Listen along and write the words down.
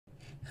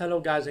Hello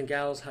guys and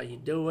gals, how you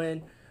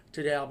doing?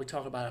 Today I'll be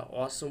talking about an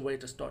awesome way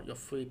to start your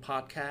free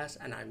podcast,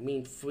 and I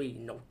mean free,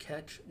 no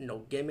catch, no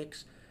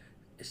gimmicks.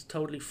 It's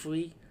totally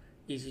free,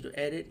 easy to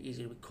edit,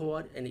 easy to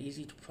record, and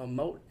easy to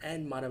promote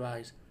and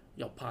monetize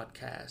your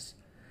podcast.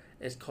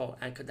 It's called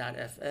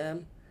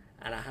Anchor.fm,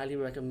 and I highly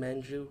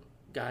recommend you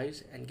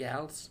guys and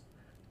gals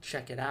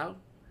check it out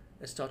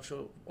and start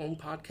your own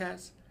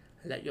podcast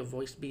and let your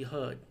voice be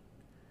heard.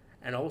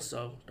 And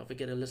also, don't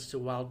forget to listen to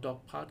Wild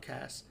Dog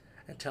Podcast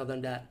and tell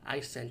them that I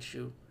sent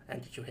you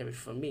and that you hear it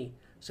from me.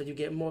 So you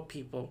get more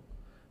people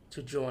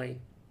to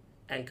join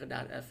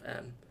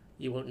Anchor.fm.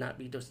 You will not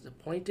be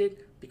disappointed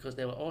because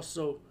they will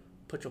also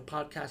put your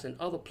podcast in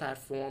other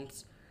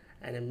platforms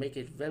and then make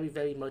it very,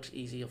 very much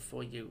easier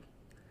for you.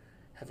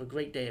 Have a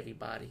great day,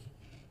 everybody.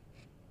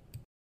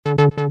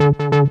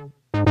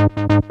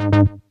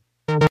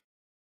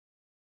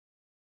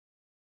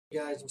 Hey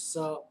guys, what's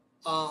up?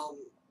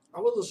 I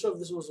wasn't sure if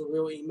this was a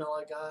real email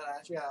I got. I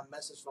actually got a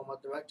message from a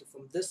director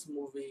from this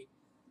movie.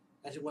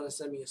 Actually, want to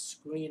send me a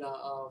screener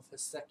of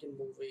his second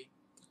movie,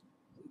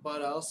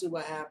 but I'll see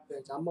what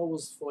happens. I'm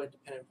always for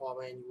independent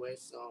horror anyway,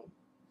 so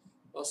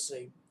we'll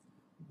see.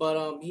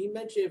 But he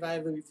mentioned if I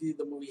ever reviewed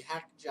the movie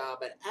Hack Job,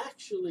 and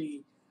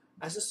actually,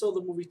 I just saw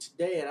the movie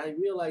today, and I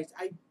realized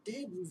I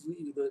did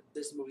review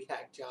this movie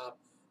Hack Job.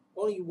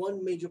 Only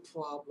one major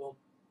problem: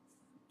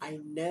 I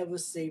never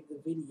save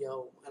the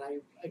video, and I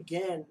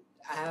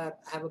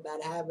have a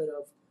bad habit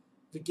of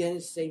forgetting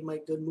to save my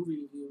good movie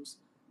reviews.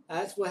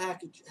 That's what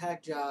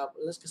Hack Job.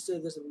 Let's consider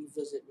this a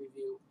revisit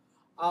review.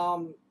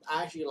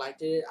 I actually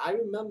liked it. I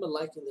remember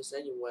liking this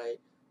anyway.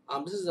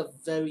 This is a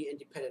very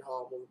independent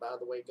horror movie, by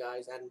the way,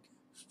 guys, and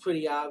it's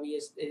pretty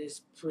obvious. It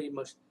is pretty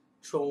much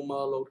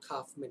Trauma Lord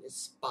Kaufman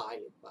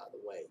inspired, by the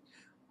way.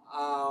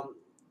 Um,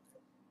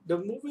 the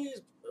movie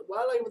is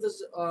what I like with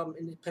this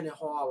independent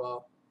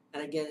horror,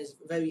 and again, it's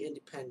very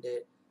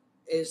independent.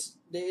 Is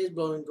there is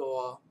blood and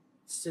gore,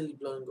 silly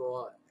blood and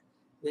gore.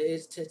 There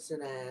is tits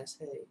and ass.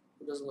 Hey,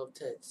 who doesn't love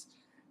tits?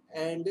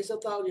 And this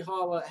anthology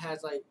horror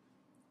has like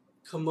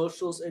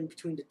commercials in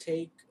between the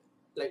take.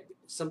 Like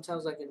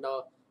sometimes, like in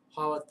the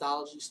horror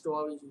anthology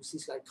stories, you see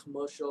like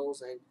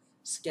commercials and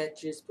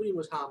sketches, pretty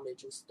much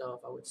homage and stuff.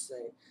 I would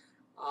say.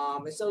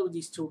 Instead of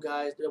these two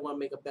guys, they want to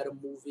make a better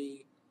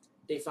movie.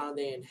 They found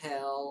they're in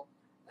hell,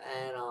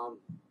 and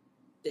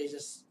they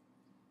just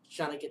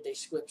trying to get their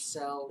script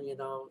sell.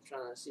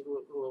 Trying to see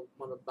who will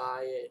want to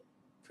buy it.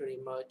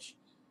 Pretty much,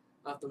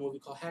 of the movie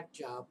called Hack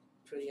Job.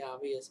 Pretty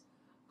obvious.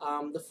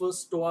 The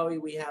first story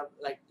we have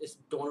like this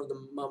Dawn of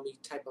the Mummy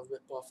type of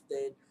ripoff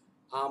thing.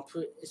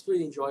 It's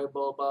pretty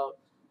enjoyable about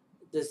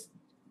this.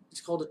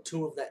 It's called the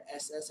Tomb of the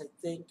SS, I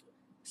think.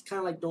 It's kind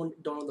of like Dawn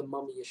of the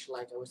Mummy-ish,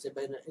 like I would say,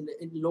 but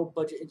in low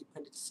budget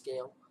independent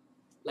scale.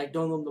 Like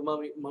Dawn of the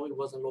Mummy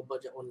wasn't low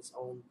budget on its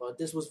own, but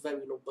this was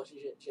very low budget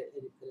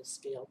independent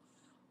scale.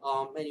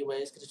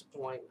 Anyways, get to the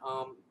point.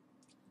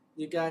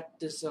 You got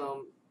this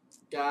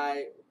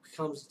guy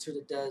comes to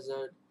the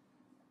desert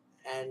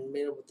and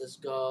meet up with this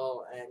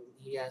girl, and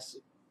he has to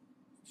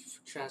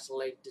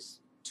translate this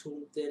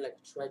tomb thing like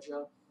a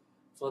treasure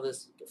for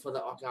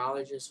the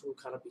archaeologists who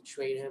kind of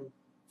betrayed him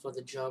for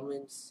the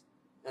Germans,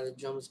 and the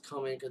Germans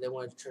come in because they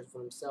wanted to treasure for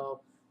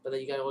themselves. But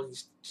then you got all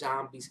these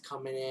zombies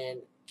coming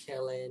in,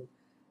 killing.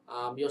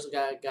 You also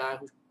got a guy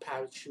who's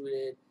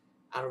parachuted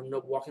out of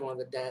no walking around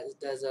the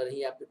desert.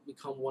 He had to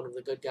become one of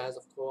the good guys,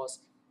 of course.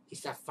 He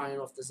started fighting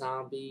off the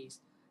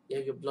zombies. You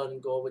have your blood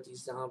and gore with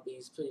these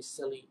zombies. Pretty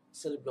silly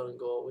blood and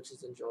gore, which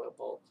is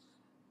enjoyable.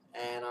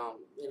 And I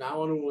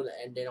don't know when the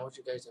ending. I want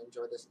you guys to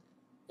enjoy this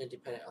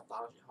independent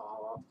anthology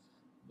horror.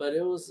 But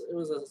it was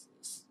a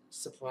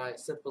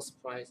surprise, simple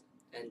surprise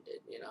ending.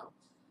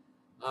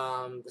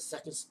 The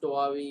second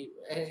story,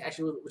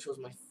 actually, which was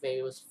my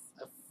favorite, was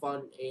a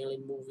fun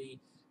alien movie.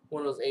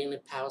 One of those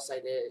alien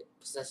parasites that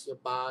possess your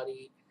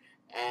body,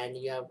 and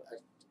you have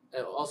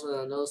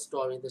also another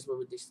story in this movie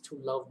with these two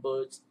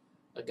lovebirds,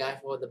 a guy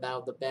for the battle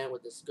of the band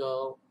with this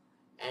girl,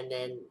 and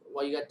then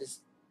you got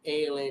this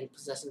alien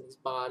possessing these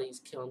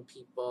bodies, killing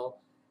people.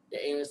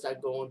 The aliens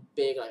start going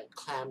big, like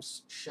clam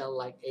shell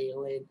like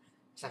alien.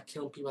 Start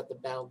killing people at the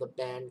battle of the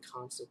band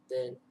concert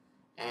thing.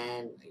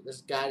 And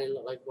this guy that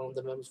looked like one of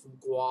the members from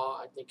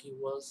Gua, I think he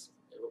was,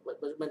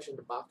 mentioned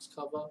the box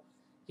cover.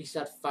 He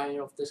started fighting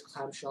off this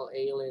clamshell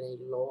alien and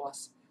he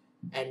lost.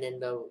 And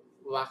then the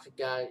rocket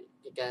guy,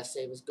 the guy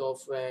saved his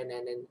girlfriend,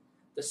 and then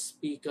the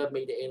speaker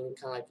made the alien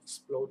kind of like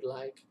explode,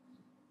 like,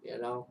 you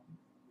know.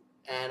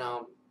 And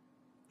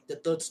the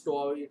third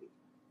story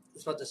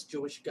is about this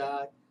Jewish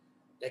guy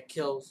that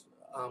kills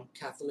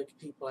Catholic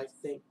people, I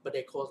think, but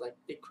they cause like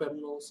big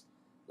criminals,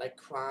 like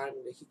crime.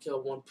 He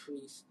killed one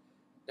priest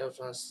that was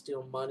trying to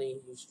steal money,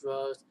 use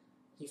drugs.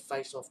 He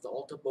fights off the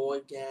altar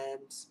boy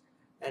gangs,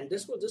 and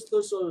this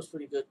third story was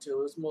pretty good too.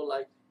 It was more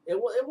like it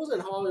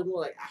wasn't hard. It was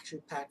more like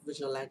action packed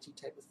vigilante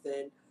type of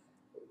thing,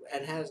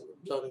 and has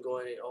blood and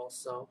gore in it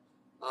also.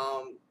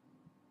 Um,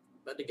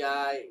 but the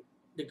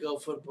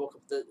girlfriend broke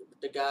up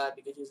the guy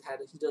because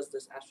he does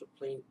this astral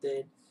plane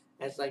thing,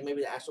 and it's like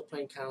maybe the astral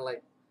plane kind of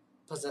like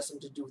possess him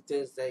to do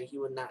things that he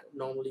would not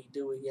normally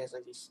do. He has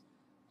like these,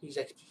 he's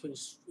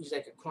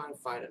like a crime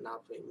fighter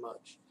now, pretty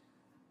much.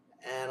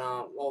 And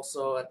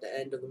also at the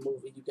end of the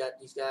movie, you got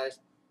these guys.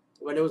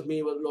 When it was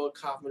meeting with Lord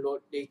Kaufman,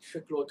 they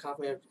tricked Lord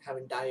Kaufman into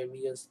having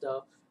diarrhea and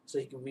stuff, so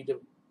he could read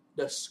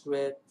the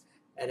script.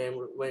 And then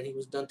when he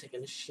was done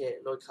taking a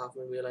shit, Lord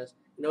Kaufman realized,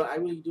 I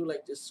really do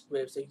like this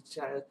script. So he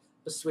tried to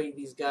persuade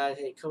these guys,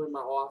 hey, come in my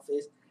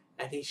office,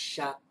 and he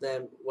shot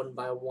them one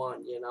by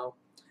one.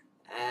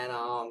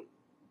 And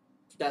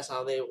that's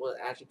how they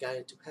actually got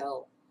into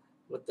hell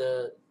with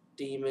the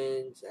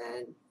demons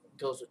and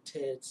goes with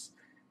tits.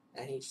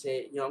 And he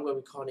said, I'm going to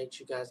reincarnate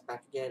you guys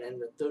back again.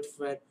 And the third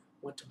friend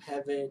went to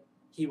heaven.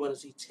 He wanted to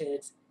see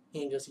tits.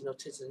 He ain't going to see no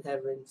tits in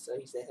heaven, so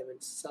he said heaven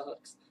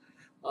sucks.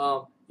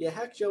 Yeah,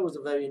 Hack Joe was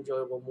a very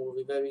enjoyable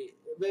movie. Very,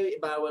 very,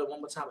 by the way, one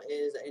more time, it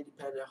is an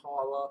independent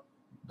horror,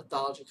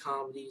 anthology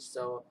comedy,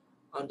 so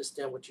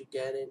understand what you're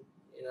getting,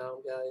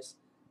 guys.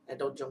 And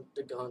don't jump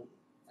the gun.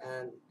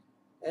 And,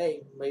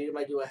 hey, maybe you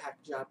might do a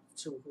hack job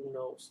too, who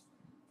knows.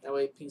 That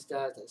way, peace,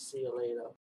 guys, and see you later.